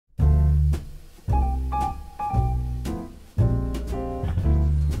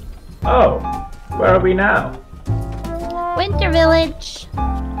Oh, where are we now? Winter Village.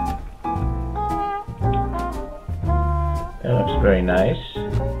 That looks very nice.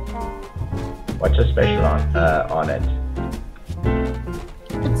 What's so special on it?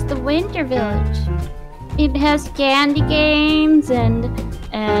 It's the Winter Village. It has candy games and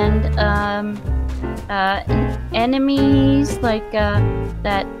enemies like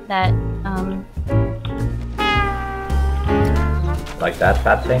Like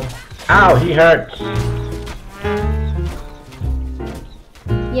that thing? Ow, he hurts!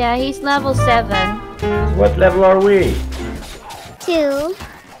 yeah, he's level 7. What level are we? 2.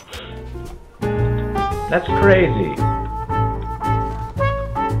 That's crazy.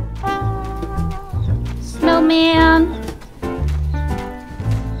 Snowman.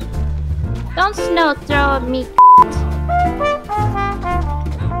 Don't snow throw at me.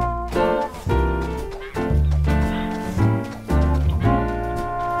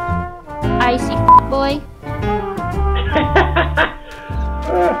 Icy boy.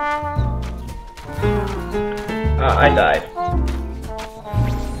 I died.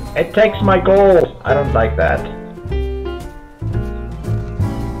 It takes my gold. I don't like that.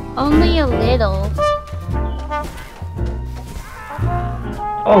 Only a little.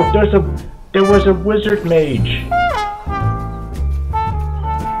 Oh, there was a wizard mage.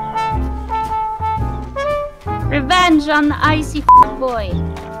 Revenge on the icy boy.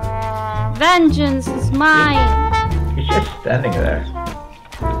 Vengeance is mine. He's just standing there.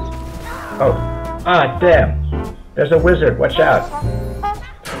 Oh, damn. There's a wizard. Watch out.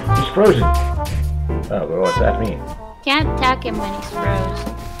 He's frozen. Oh, well, what's that mean? Can't attack him when he's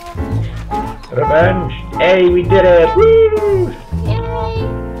frozen. Revenge! Hey, we did it! Woo! Yay!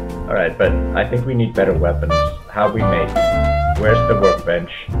 Alright, but I think we need better weapons. How we make? Where's the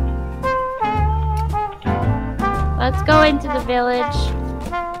workbench? Let's go into the village.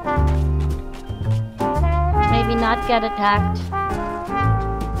 Maybe not get attacked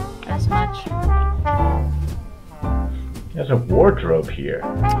as much. There's a wardrobe here.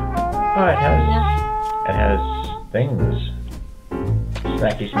 Oh, it has things.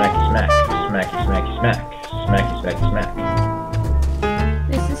 Smacky, smacky, smack. Smacky, smacky, smack. Smacky, smacky, smack.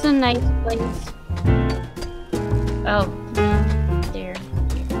 This is a nice place. Oh, there.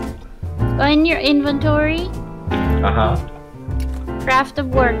 Go in your inventory. Uh-huh. Craft a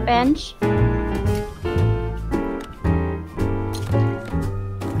workbench.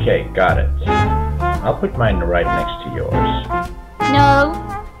 Okay, got it. I'll put mine right next to yours. No.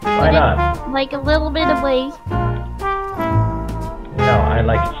 Why not? Like a little bit away. No, I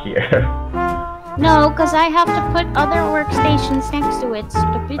like it here. No, because I have to put other workstations next to it.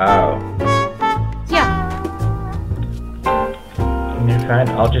 Stupid. Oh. Yeah. You're fine.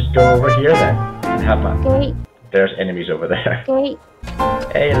 I'll just go over here then. And have fun. Okay. There's enemies over there. Okay.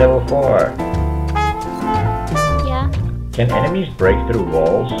 Hey, level 4. Yeah. Can enemies break through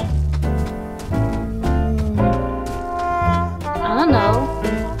walls? I don't know.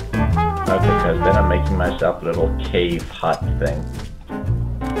 Okay, because then I'm making myself a little cave hut thing.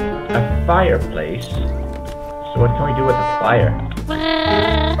 A fireplace? So what can we do with a fire?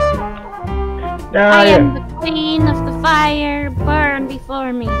 No, I am the queen of the fire. Burn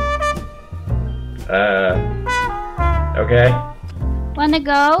before me. Okay. Wanna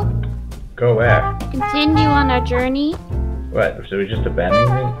go? Go where? Continue on our journey? What, so we're just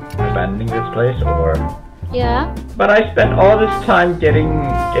abandoning this place, or? Yeah. But I spent all this time getting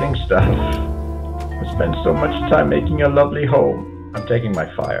stuff. I spent so much time making a lovely home. I'm taking my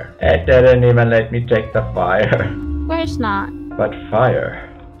fire. It didn't even let me take the fire. Of course not. But fire.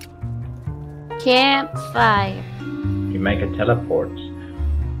 Campfire. You make a teleport.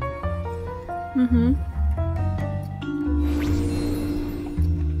 Mm-hmm.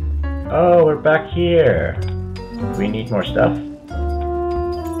 Oh, we're back here. We need more stuff.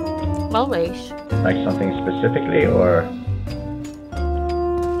 Always. Like something specifically, or?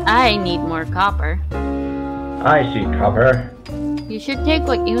 I need more copper. I see copper. You should take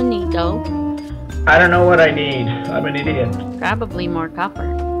what you need, though. I don't know what I need. I'm an idiot. Probably more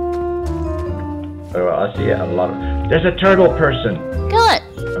copper. Oh, I see a lot of... There's a turtle person. Kill it!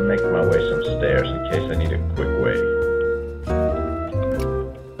 I'm making my way some stairs in case I need a quick way.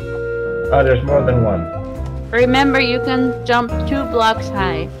 Oh, there's more than one. Remember, you can jump 2 blocks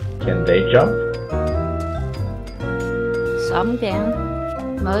high. Can they jump? Some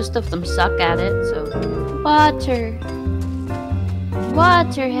can. Most of them suck at it, so... Water!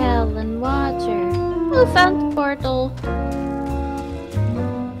 Water, Helen, water! Who found the portal?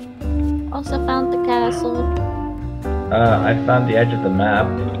 Also found the castle. I found the edge of the map.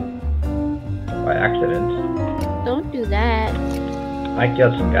 By accident. Don't do that. I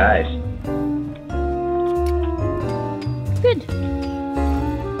killed some guys. Good.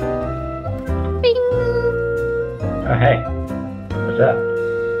 Bing! Oh, hey. What's up?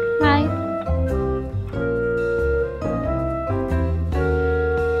 Hi.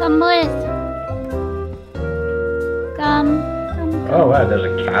 Come with. Come. Oh, wow, there's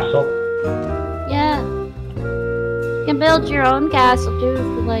a castle? Yeah. You can build your own castle too if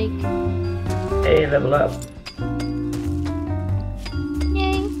you like. Hey, level up.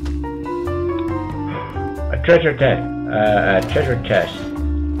 Yay. A treasure chest. A treasure chest.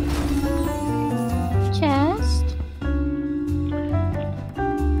 Chest.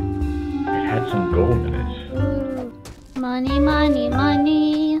 It had some gold in it. Ooh. Money, money,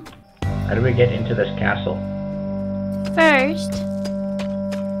 money. How do we get into this castle? First.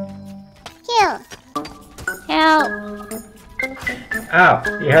 Help. Help. Ow,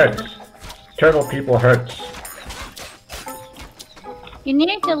 he hurts. Turtle people hurts. You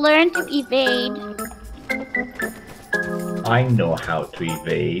need to learn to evade. I know how to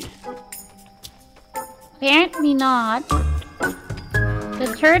evade. Apparently not.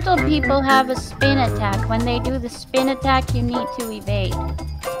 The turtle people have a spin attack. When they do the spin attack, you need to evade.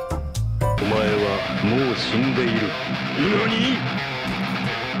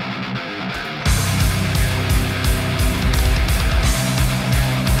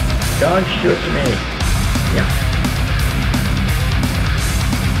 Don't shoot me. Yeah.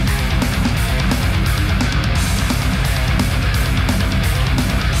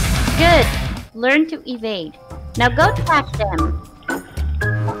 Good. Learn to evade. Now go track them.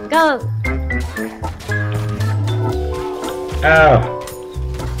 Go. Oh.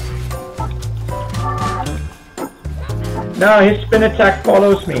 No, his spin attack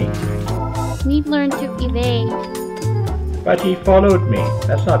follows me. Need learn to evade. But he followed me.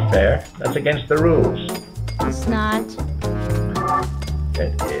 That's not fair. That's against the rules. It's not.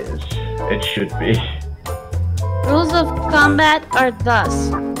 It is. It should be. Rules of combat are thus.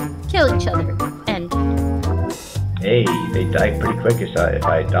 Kill each other. End. Hey, they die pretty quick if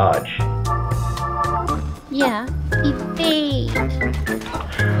I dodge. Yeah. Evade.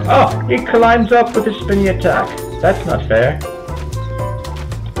 Oh, he climbs up with his spinny attack. That's not fair.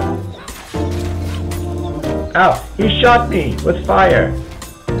 Ow, he shot me with fire.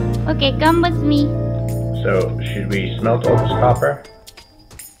 Okay, come with me. So, should we smelt all this copper?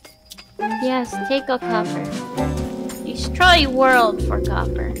 Yes, take a copper. Destroy world for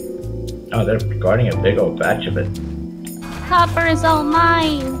copper. Oh, they're guarding a big old batch of it. Copper is all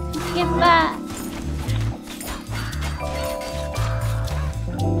mine. Give back.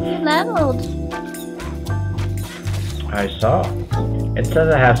 You leveled. I saw. It says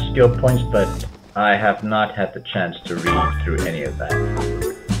I have skill points, but I have not had the chance to read through any of that.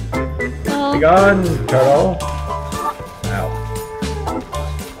 Oh. Be gone, turtle! Ow.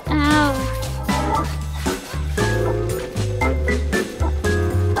 Ow.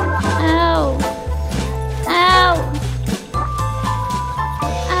 Ow. Ow.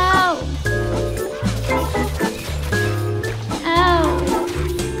 Ow. Ow.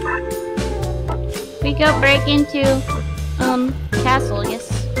 We go break into, castle, yes.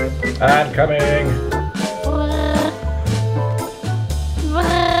 I'm coming!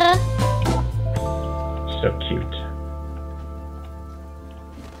 So cute.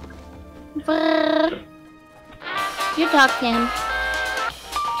 You talk to him.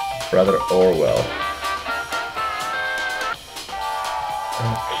 Brother Orwell.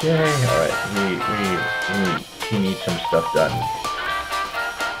 Okay, alright, we need some stuff done.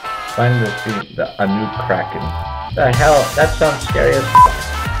 Find a new Kraken. The hell? That sounds scary as f***.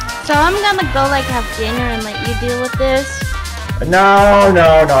 So I'm gonna go like have dinner and let you deal with this. No,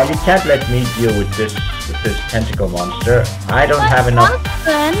 you can't let me deal with this tentacle monster. I don't have enough.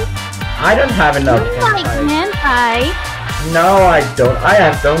 I don't have enough. You like hentai? No, I don't.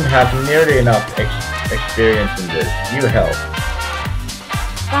 Don't have nearly enough experience in this. You help.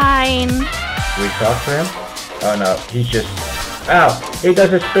 Fine. Do we talk to him? Oh no, he's just. Ow! He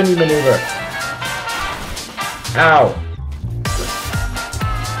does a spinny maneuver. Ow!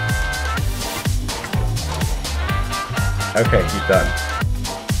 Okay, he's done.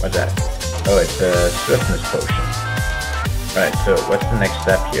 What's that? Oh, it's a swiftness potion. Alright, so what's the next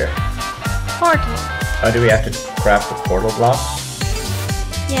step here? Portal. Oh, do we have to craft the portal blocks?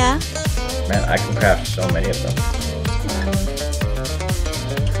 Yeah. Man, I can craft so many of them.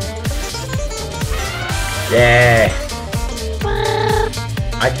 Yeah!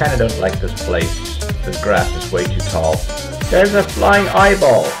 I kinda don't like this place. This grass is way too tall. There's a flying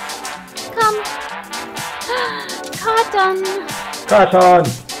eyeball! Come. Cotton. Cotton!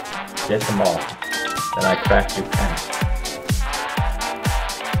 Get them all. Then I craft you pants.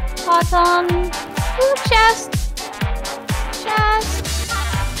 Cotton. Ooh, chest. Chest.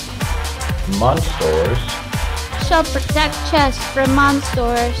 Monsters. Shall protect chest from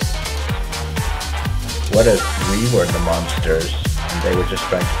monsters. What if we were the monsters and they were just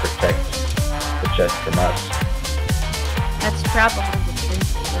trying to protect the chest from us? That's probably the truth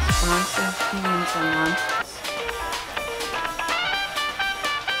because monsters, humans are monsters.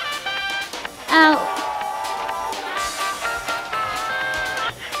 Ow.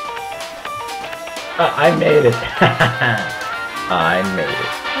 I made it. I made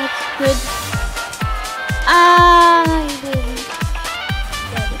it. That's good. I didn't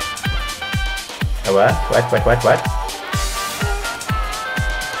get it. What?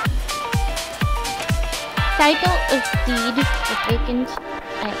 Title of deed, the vacant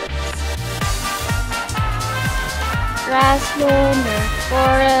items. Grassland or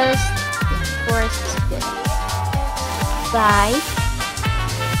forest. Yeah, forest is good. Buy.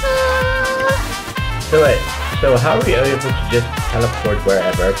 So how are we able to just teleport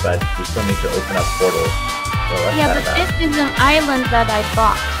wherever, but we still need to open up portals? So what's Yeah, that but about? this is an island that I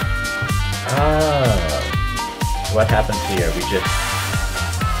bought. Oh. So what happens here? We just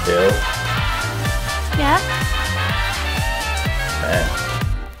build? Yeah? Man.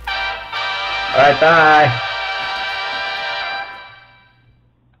 Alright, bye!